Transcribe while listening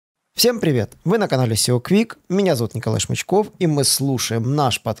Всем привет! Вы на канале SEOquick, меня зовут Николай Шмичков, и мы слушаем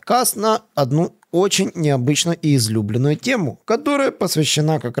наш подкаст на одну очень необычную и излюбленную тему, которая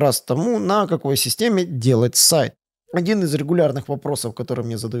посвящена как раз тому, на какой системе делать сайт. Один из регулярных вопросов, которые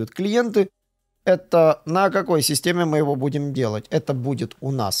мне задают клиенты, это на какой системе мы его будем делать. Это будет у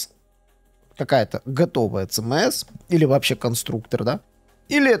нас какая-то готовая CMS или вообще конструктор, да?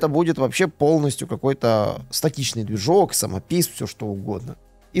 Или это будет вообще полностью какой-то статичный движок, самопис, все что угодно.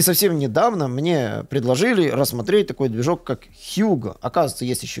 И совсем недавно мне предложили рассмотреть такой движок, как Hugo. Оказывается,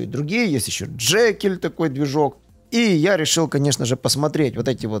 есть еще и другие, есть еще Jekyll такой движок. И я решил, конечно же, посмотреть вот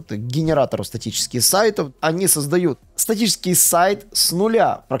эти вот генераторы статических сайтов. Они создают статический сайт с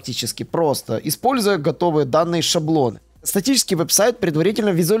нуля практически просто, используя готовые данные шаблоны. Статический веб-сайт предварительно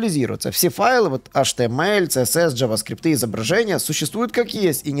визуализируется. Все файлы, вот HTML, CSS, JavaScript, изображения существуют как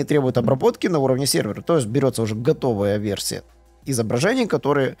есть и не требуют обработки на уровне сервера. То есть берется уже готовая версия изображений,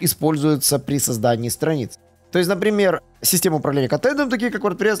 которые используются при создании страниц. То есть, например, система управления контентом, такие как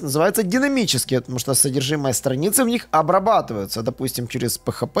WordPress, называются динамические, потому что содержимое страницы в них обрабатываются, допустим, через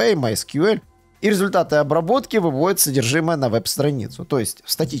PHP и MySQL, и результаты обработки выводят содержимое на веб-страницу. То есть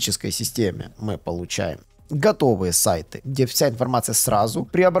в статической системе мы получаем готовые сайты, где вся информация сразу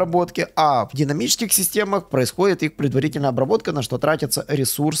при обработке, а в динамических системах происходит их предварительная обработка, на что тратятся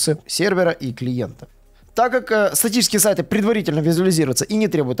ресурсы сервера и клиента. Так как статические сайты предварительно визуализируются и не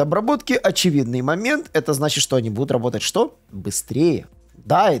требуют обработки, очевидный момент, это значит, что они будут работать что? Быстрее.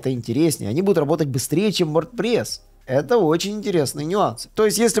 Да, это интереснее. Они будут работать быстрее, чем WordPress. Это очень интересный нюанс. То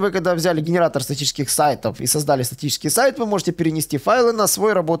есть, если вы когда взяли генератор статических сайтов и создали статический сайт, вы можете перенести файлы на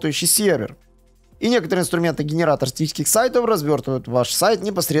свой работающий сервер. И некоторые инструменты генератора статических сайтов развертывают ваш сайт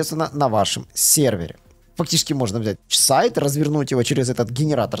непосредственно на вашем сервере. Фактически можно взять сайт, развернуть его через этот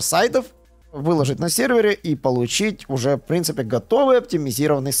генератор сайтов, выложить на сервере и получить уже, в принципе, готовый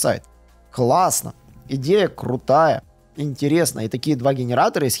оптимизированный сайт. Классно. Идея крутая, интересная. И такие два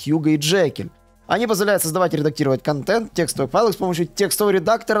генератора есть Hugo и Jekyll. Они позволяют создавать и редактировать контент в текстовых файлах с помощью текстового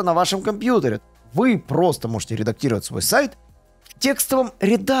редактора на вашем компьютере. Вы просто можете редактировать свой сайт в текстовом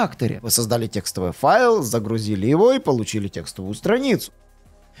редакторе. Вы создали текстовый файл, загрузили его и получили текстовую страницу.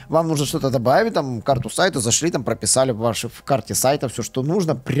 Вам нужно что-то добавить, там, карту сайта, зашли, там, прописали в карте сайта все, что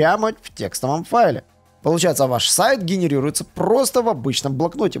нужно, прямо в текстовом файле. Получается, ваш сайт генерируется просто в обычном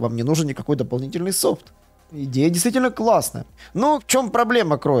блокноте, вам не нужен никакой дополнительный софт. Идея действительно классная. Но в чем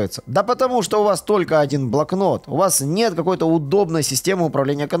проблема кроется? Да потому что у вас только один блокнот. У вас нет какой-то удобной системы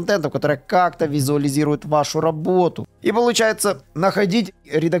управления контентом, которая как-то визуализирует вашу работу. И получается, находить,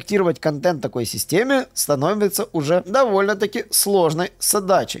 редактировать контент в такой системе становится уже довольно-таки сложной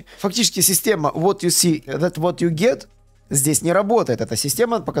задачей. Фактически система what you see, that what you get здесь не работает. Это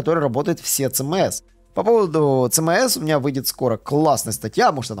система, по которой работают все CMS. По поводу CMS у меня выйдет скоро классная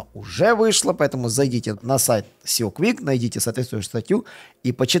статья, может она уже вышла, поэтому зайдите на сайт SEOquick, найдите соответствующую статью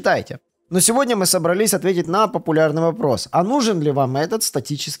и почитайте. Но сегодня мы собрались ответить на популярный вопрос. А нужен ли вам этот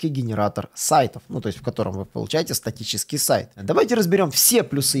статический генератор сайтов? Ну, то есть в котором вы получаете статический сайт. Давайте разберем все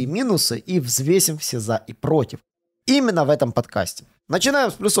плюсы и минусы и взвесим все за и против. Именно в этом подкасте.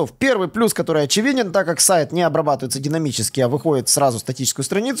 Начинаем с плюсов. Первый плюс, который очевиден, так как сайт не обрабатывается динамически, а выходит сразу статическую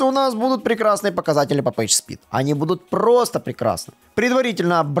страницу, у нас будут прекрасные показатели по PageSpeed. Они будут просто прекрасны.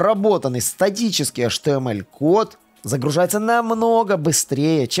 Предварительно обработанный статический HTML-код загружается намного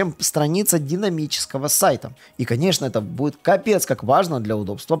быстрее, чем страница динамического сайта. И, конечно, это будет капец как важно для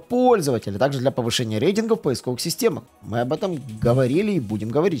удобства пользователя, также для повышения рейтингов в поисковых системах. Мы об этом говорили и будем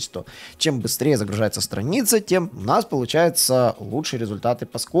говорить, что чем быстрее загружается страница, тем у нас получаются лучшие результаты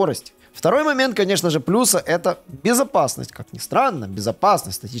по скорости. Второй момент, конечно же, плюса — это безопасность. Как ни странно,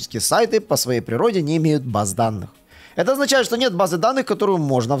 безопасность. Статические сайты по своей природе не имеют баз данных. Это означает, что нет базы данных, которую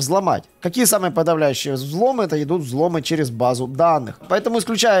можно взломать. Какие самые подавляющие взломы? Это идут взломы через базу данных. Поэтому,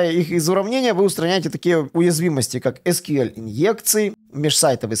 исключая их из уравнения, вы устраняете такие уязвимости, как SQL-инъекции,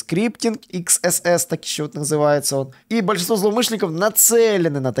 межсайтовый скриптинг, XSS, так еще вот называется он. И большинство злоумышленников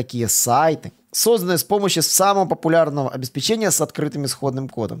нацелены на такие сайты, созданные с помощью самого популярного обеспечения с открытым исходным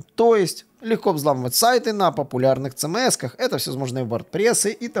кодом. То есть легко взламывать сайты на популярных CMS-ках, это всевозможные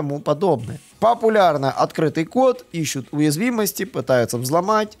WordPress и тому подобное. Популярно открытый код, ищут уязвимости, пытаются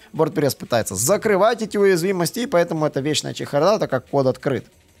взломать, WordPress пытается закрывать эти уязвимости, и поэтому это вечная чехарда, так как код открыт.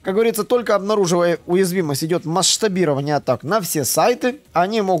 Как говорится, только обнаруживая уязвимость, идет масштабирование атак на все сайты.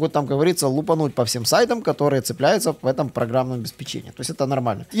 Они могут, там, как говорится, лупануть по всем сайтам, которые цепляются в этом программном обеспечении. То есть это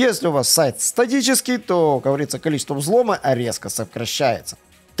нормально. Если у вас сайт статический, то, как говорится, количество взлома резко сокращается.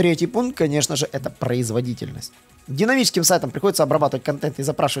 Третий пункт, конечно же, это производительность. Динамическим сайтам приходится обрабатывать контент и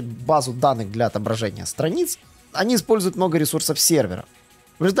запрашивать базу данных для отображения страниц. Они используют много ресурсов сервера.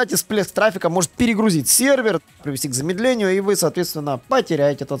 В результате всплеск трафика может перегрузить сервер, привести к замедлению, и вы, соответственно,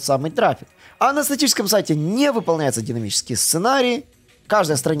 потеряете тот самый трафик. А на статическом сайте не выполняются динамические сценарии.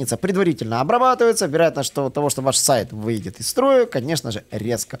 Каждая страница предварительно обрабатывается. Вероятность того, что ваш сайт выйдет из строя, конечно же,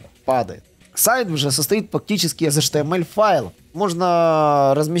 резко падает. Сайт уже состоит фактически из HTML-файлов.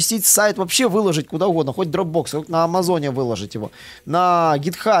 Можно разместить сайт, вообще выложить куда угодно, хоть Dropbox, хоть на Амазоне выложить его. На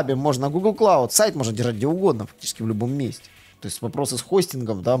GitHub, можно на Google Cloud. Сайт можно держать где угодно, фактически в любом месте. То есть вопросы с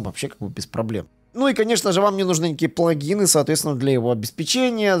хостингом, да, вообще как бы без проблем. Ну и, конечно же, вам не нужны никакие плагины, соответственно, для его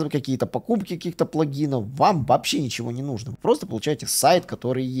обеспечения, какие-то покупки каких-то плагинов. Вам вообще ничего не нужно. Вы просто получаете сайт,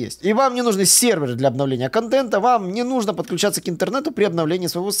 который есть. И вам не нужны серверы для обновления контента, вам не нужно подключаться к интернету при обновлении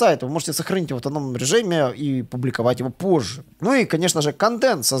своего сайта. Вы можете сохранить его в автономном режиме и публиковать его позже. Ну и, конечно же,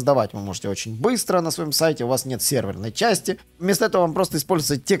 контент создавать вы можете очень быстро на своем сайте, у вас нет серверной части. Вместо этого вам просто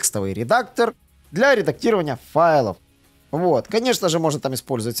используется текстовый редактор для редактирования файлов. Вот, конечно же, можно там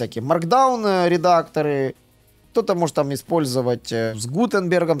использовать всякие markdown редакторы. Кто-то может там использовать с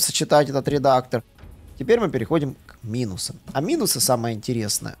Гутенбергом, сочетать этот редактор. Теперь мы переходим к минусам. А минусы самое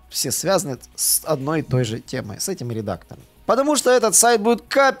интересное. Все связаны с одной и той же темой, с этим редактором. Потому что этот сайт будет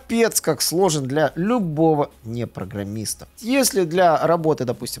капец как сложен для любого непрограммиста. Если для работы,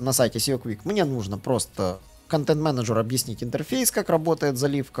 допустим, на сайте SEOquick мне нужно просто контент-менеджеру объяснить интерфейс, как работает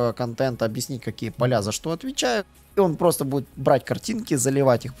заливка контента, объяснить, какие поля за что отвечают. И он просто будет брать картинки,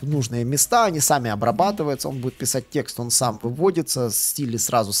 заливать их в нужные места, они сами обрабатываются, он будет писать текст, он сам выводится, стили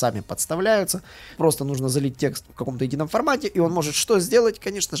сразу сами подставляются. Просто нужно залить текст в каком-то едином формате, и он может что сделать?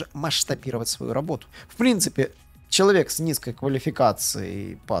 Конечно же, масштабировать свою работу. В принципе, человек с низкой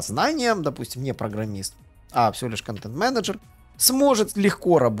квалификацией по знаниям, допустим, не программист, а всего лишь контент-менеджер, сможет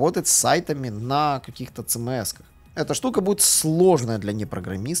легко работать с сайтами на каких-то CMS-ках. Эта штука будет сложная для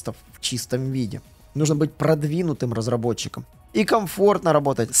непрограммистов в чистом виде. Нужно быть продвинутым разработчиком и комфортно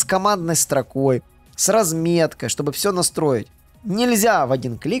работать с командной строкой, с разметкой, чтобы все настроить. Нельзя в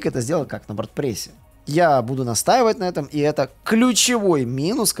один клик это сделать, как на WordPress. Я буду настаивать на этом, и это ключевой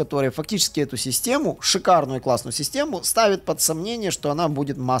минус, который фактически эту систему, шикарную и классную систему, ставит под сомнение, что она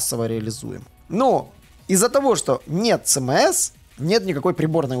будет массово реализуема. Но из-за того, что нет CMS, нет никакой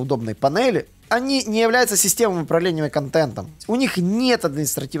приборной удобной панели, они не являются системами управления контентом. У них нет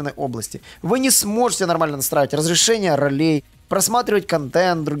административной области. Вы не сможете нормально настраивать разрешение ролей, просматривать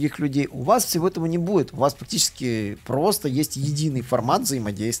контент других людей. У вас всего этого не будет. У вас практически просто есть единый формат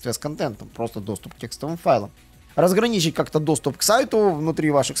взаимодействия с контентом. Просто доступ к текстовым файлам. Разграничить как-то доступ к сайту внутри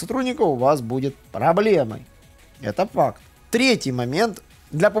ваших сотрудников у вас будет проблемой. Это факт. Третий момент.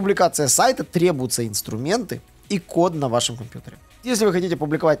 Для публикации сайта требуются инструменты и код на вашем компьютере. Если вы хотите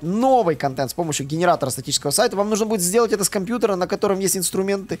публиковать новый контент с помощью генератора статического сайта, вам нужно будет сделать это с компьютера, на котором есть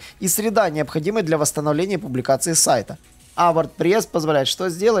инструменты и среда, необходимые для восстановления публикации сайта. А WordPress позволяет что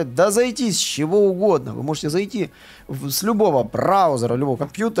сделать? Да зайти с чего угодно. Вы можете зайти с любого браузера, любого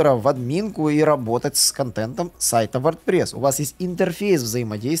компьютера в админку и работать с контентом сайта WordPress. У вас есть интерфейс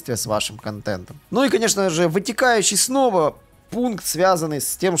взаимодействия с вашим контентом. Ну и, конечно же, вытекающий снова пункт, связанный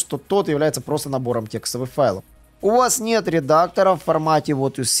с тем, что тот является просто набором текстовых файлов. У вас нет редактора в формате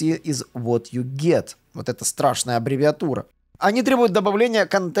what you see is what you get. Вот это страшная аббревиатура. Они требуют добавления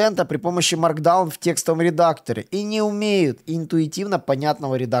контента при помощи Markdown в текстовом редакторе и не умеют интуитивно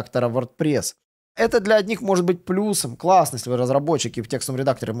понятного редактора WordPress. Это для одних может быть плюсом. Классно, если вы разработчики в текстовом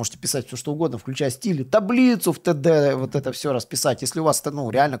редакторе можете писать все что угодно, включая стили, таблицу в TD, вот это все расписать. Если у вас это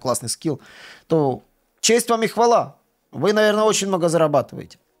реально классный скилл, то честь вам и хвала. Вы, наверное, очень много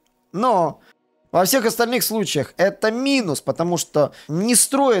зарабатываете. Но во всех остальных случаях это минус, потому что не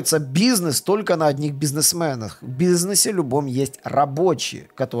строится бизнес только на одних бизнесменах. В бизнесе любом есть рабочие,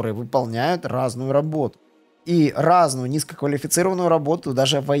 которые выполняют разную работу. И разную низкоквалифицированную работу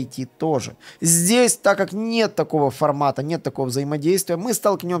даже в IT тоже. Здесь, так как нет такого формата, нет такого взаимодействия, мы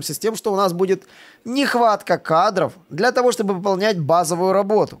столкнемся с тем, что у нас будет нехватка кадров для того, чтобы выполнять базовую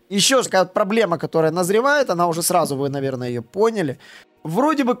работу. Еще такая проблема, которая назревает, она уже сразу, вы, наверное, ее поняли.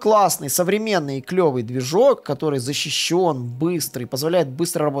 Вроде бы классный, современный и клевый движок, который защищен, быстрый, позволяет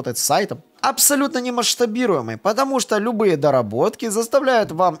быстро работать с сайтом, абсолютно не масштабируемый, потому что любые доработки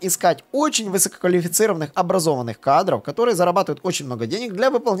заставляют вам искать очень высококвалифицированных, образованных кадров, которые зарабатывают очень много денег для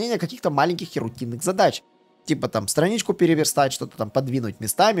выполнения каких-то маленьких и рутинных задач. Типа там страничку переверстать, что-то там подвинуть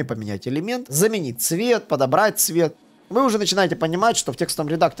местами, поменять элемент, заменить цвет, подобрать цвет. Вы уже начинаете понимать, что в текстовом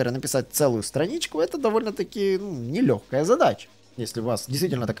редакторе написать целую страничку это довольно-таки нелегкая задача. Если у вас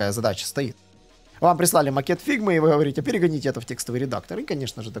действительно такая задача стоит. Вам прислали макет фигмы, и вы говорите, перегоните это в текстовый редактор. И,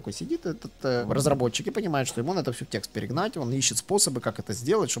 конечно же, такой сидит этот разработчик и понимает, что ему надо всю текст перегнать. Он ищет способы, как это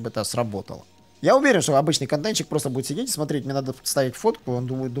сделать, чтобы это сработало. Я уверен, что обычный контентчик просто будет сидеть и смотреть, мне надо ставить фотку, он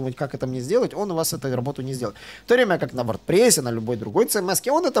будет думать, как это мне сделать, он у вас эту работу не сделает. В то время как на WordPress, на любой другой CMS,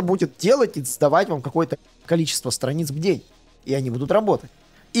 он это будет делать и сдавать вам какое-то количество страниц в день, и они будут работать.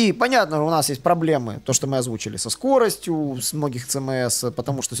 И понятно, у нас есть проблемы, то, что мы озвучили со скоростью, с многих CMS,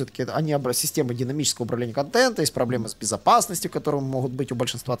 потому что все-таки они системы динамического управления контента, есть проблемы с безопасностью, которые могут быть у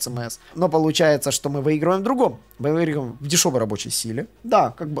большинства CMS. Но получается, что мы выигрываем в другом. Мы выигрываем в дешевой рабочей силе.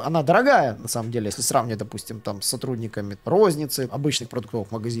 Да, как бы она дорогая, на самом деле, если сравнивать, допустим, там, с сотрудниками розницы, обычных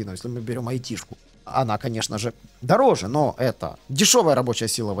продуктовых магазинов, если мы берем айтишку. Она, конечно же, дороже, но это дешевая рабочая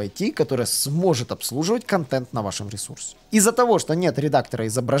сила в IT, которая сможет обслуживать контент на вашем ресурсе. Из-за того, что нет редактора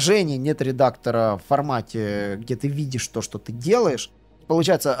изображений, нет редактора в формате, где ты видишь то, что ты делаешь,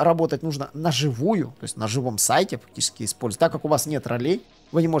 получается, работать нужно на живую, то есть на живом сайте фактически использовать. Так как у вас нет ролей,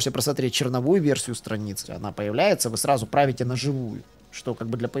 вы не можете просмотреть черновую версию страницы, она появляется, вы сразу правите на живую. Что как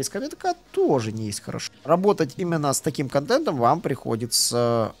бы для поисковика тоже не есть хорошо. Работать именно с таким контентом вам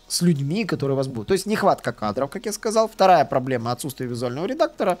приходится с людьми, которые у вас будут. То есть нехватка кадров, как я сказал. Вторая проблема — отсутствие визуального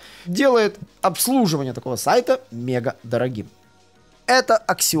редактора делает обслуживание такого сайта мега дорогим. Это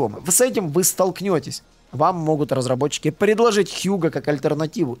аксиомы. С этим вы столкнетесь. Вам могут разработчики предложить Hugo как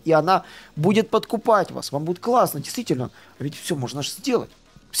альтернативу, и она будет подкупать вас. Вам будет классно, действительно. Ведь все можно же сделать.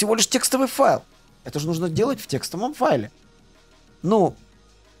 Всего лишь текстовый файл. Это же нужно делать в текстовом файле. Ну,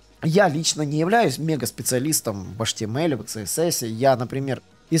 я лично не являюсь мега-специалистом в HTML, в CSS. Я, например,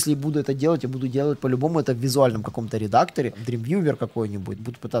 если буду это делать, я буду делать по-любому это в визуальном каком-то редакторе, Dreamweaver какой-нибудь,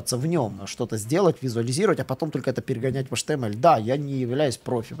 буду пытаться в нем что-то сделать, визуализировать, а потом только это перегонять в HTML. Да, я не являюсь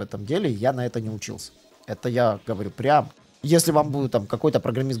профи в этом деле, я на это не учился. Это я говорю прямо. Если вам будет там какой-то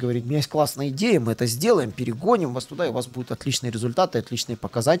программист говорить, у меня есть классная идея, мы это сделаем, перегоним вас туда, и у вас будут отличные результаты, отличные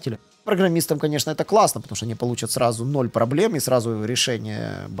показатели. Программистам, конечно, это классно, потому что они получат сразу 0 проблем и сразу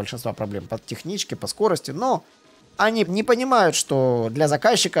решение большинства проблем по техничке, по скорости, но они не понимают, что для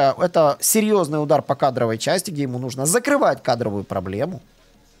заказчика это серьезный удар по кадровой части, где ему нужно закрывать кадровую проблему,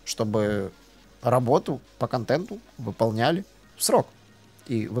 чтобы работу по контенту выполняли в срок.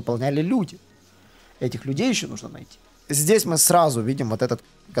 И выполняли люди. Этих людей еще нужно найти. Здесь мы сразу видим вот этот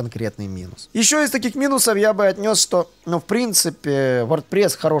конкретный минус. Еще из таких минусов я бы отнес, что, в принципе,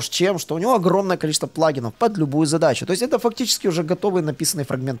 WordPress хорош чем, что у него огромное количество плагинов под любую задачу. То есть это фактически уже готовые написанные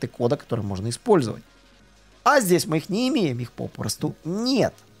фрагменты кода, которые можно использовать. А здесь мы их не имеем, их попросту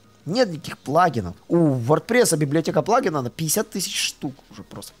нет. Нет никаких плагинов. У WordPress библиотека плагинов на 50 тысяч штук уже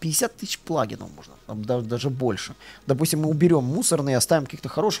просто. 50 тысяч плагинов можно, даже больше. Допустим, мы уберем мусорные, оставим каких-то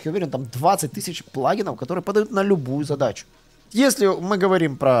хороших, я уверен, там 20 тысяч плагинов, которые подают на любую задачу. Если мы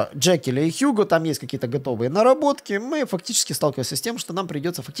говорим про Джекиля и Хьюго, там есть какие-то готовые наработки, мы фактически сталкиваемся с тем, что нам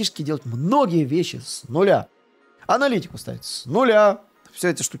придется фактически делать многие вещи с нуля. Аналитику ставить с нуля. Все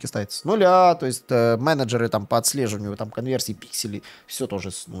эти штуки ставят с нуля, то есть менеджеры там по отслеживанию там конверсий пикселей, все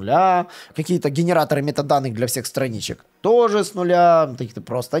тоже с нуля. Какие-то генераторы метаданных для всех страничек тоже с нуля. Таких-то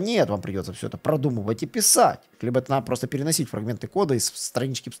просто нет, вам придется все это продумывать и писать. Либо это надо просто переносить фрагменты кода из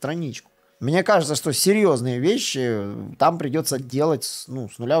странички в страничку. Мне кажется, что серьезные вещи там придется делать с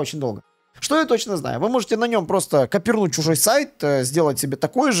нуля очень долго. Что я точно знаю? Вы можете на нем просто копировать чужой сайт, сделать себе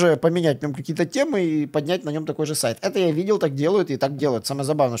такой же, поменять в нем какие-то темы и поднять на нем такой же сайт. Это я видел, так делают и так делают. Самое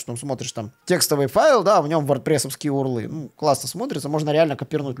забавное, что смотришь там текстовый файл, да, в нем wordpress-овские урлы. Классно смотрится, можно реально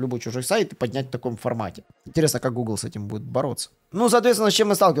копировать любой чужой сайт и поднять в таком формате. Интересно, как Google с этим будет бороться. Соответственно, с чем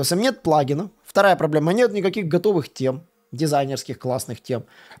мы сталкиваемся? Нет плагинов. Вторая проблема, нет никаких готовых тем. Дизайнерских классных тем.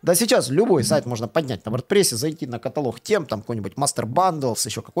 Да сейчас любой сайт можно поднять на WordPress, зайти на каталог тем, там какой-нибудь Master Bundles,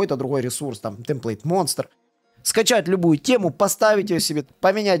 еще какой-то другой ресурс, там Template Monster, скачать любую тему, поставить ее себе,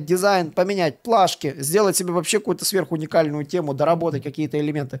 поменять дизайн, поменять плашки, сделать себе вообще какую-то сверхуникальную тему, доработать какие-то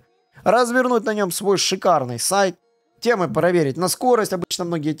элементы, развернуть на нем свой шикарный сайт, темы проверить на скорость. Обычно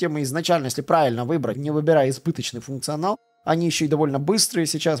многие темы изначально, если правильно выбрать, не выбирая избыточный функционал, они еще и довольно быстрые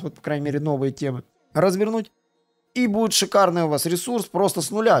сейчас, вот по крайней мере новые темы, развернуть. И будет шикарный у вас ресурс просто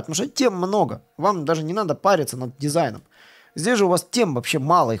с нуля, потому что тем много. Вам даже не надо париться над дизайном. Здесь же у вас тем вообще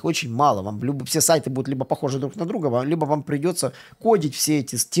мало, их очень мало. Вам все сайты будут либо похожи друг на друга, либо вам придется кодить все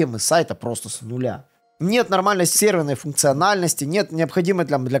эти темы сайта просто с нуля. Нет нормальной серверной функциональности, нет необходимой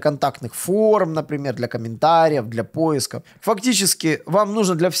для контактных форм, например, для комментариев, для поиска. Фактически вам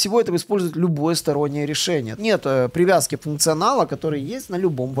нужно для всего этого использовать любое стороннее решение. Нет привязки функционала, который есть на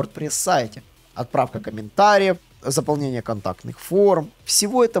любом WordPress сайте. Отправка комментариев, заполнение контактных форм.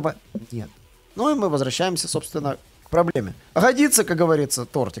 Всего этого нет. И мы возвращаемся, собственно, к проблеме. Годится, как говорится,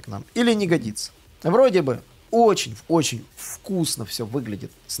 тортик нам или не годится? Вроде бы очень-очень вкусно все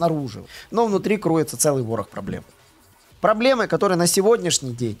выглядит снаружи, но внутри кроется целый ворох проблем. Проблемы, которые на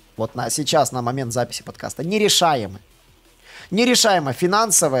сегодняшний день, вот сейчас, на момент записи подкаста, нерешаемы. Нерешаема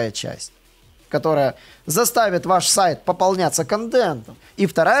финансовая часть, которая заставит ваш сайт пополняться контентом. И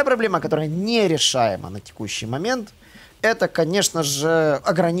вторая проблема, которая нерешаема на текущий момент, это, конечно же,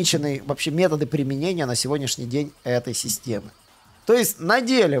 ограниченные вообще методы применения на сегодняшний день этой системы. То есть на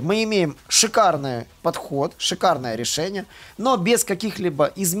деле мы имеем шикарный подход, шикарное решение, но без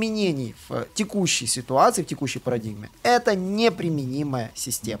каких-либо изменений в текущей ситуации, в текущей парадигме. Это неприменимая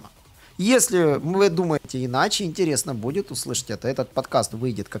система. Если вы думаете иначе, интересно будет услышать это. Этот подкаст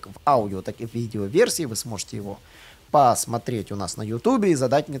выйдет как в аудио, так и в видео-версии. Вы сможете его посмотреть у нас на YouTube и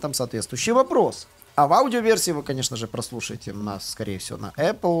задать мне там соответствующий вопрос. А в аудиоверсии вы, конечно же, прослушаете нас, скорее всего, на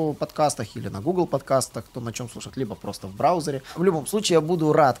Apple подкастах или на Google подкастах, кто на чем слушает, либо просто в браузере. В любом случае, я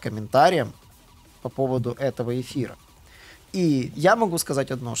буду рад комментариям по поводу этого эфира. И я могу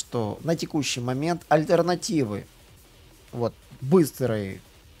сказать одно, что на текущий момент альтернативы вот быстрой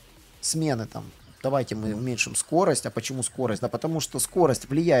смены там, давайте мы уменьшим скорость. А почему скорость? Да потому что скорость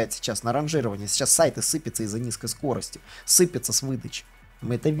влияет сейчас на ранжирование. Сейчас сайты сыпятся из-за низкой скорости, сыпятся с выдачи.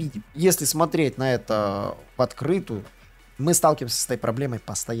 Мы это видим. Если смотреть на это в открытую, мы сталкиваемся с этой проблемой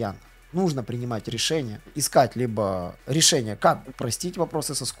постоянно. Нужно принимать решения, искать либо решение, как упростить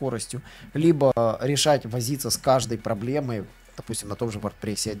вопросы со скоростью, либо решать, возиться с каждой проблемой, допустим, на том же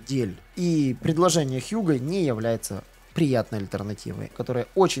WordPress отдельно. И предложение Hugo не является приятной альтернативой, которая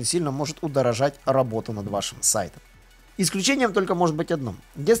очень сильно может удорожать работу над вашим сайтом. Исключением только может быть одно.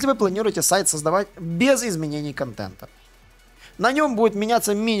 Если вы планируете сайт создавать без изменений контента, на нем будет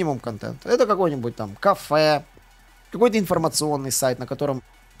меняться минимум контента. Это какой-нибудь там кафе, какой-то информационный сайт, на котором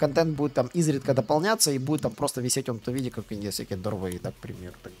контент будет там изредка дополняться и будет там просто висеть он в том виде, как всякие дорвы, так, к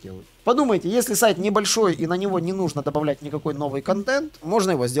примеру, так делают. Подумайте, если сайт небольшой и на него не нужно добавлять никакой новый контент,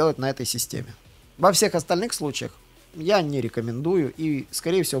 можно его сделать на этой системе. Во всех остальных случаях я не рекомендую, и,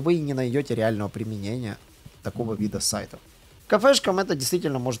 скорее всего, вы не найдете реального применения такого вида сайтов. Кафешкам это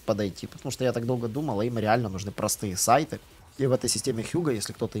действительно может подойти, потому что я так долго думал, а им реально нужны простые сайты. И в этой системе Hugo,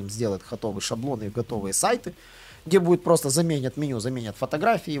 если кто-то им сделает готовые шаблоны и готовые сайты, где будет просто заменят меню, заменят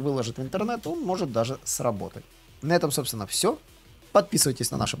фотографии и выложит в интернет, он может даже сработать. На этом, собственно, все.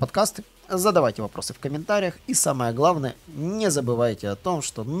 Подписывайтесь на наши подкасты, задавайте вопросы в комментариях и самое главное, не забывайте о том,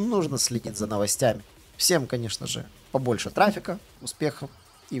 что нужно следить за новостями. Всем, конечно же, побольше трафика, успехов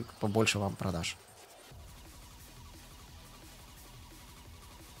и побольше вам продаж.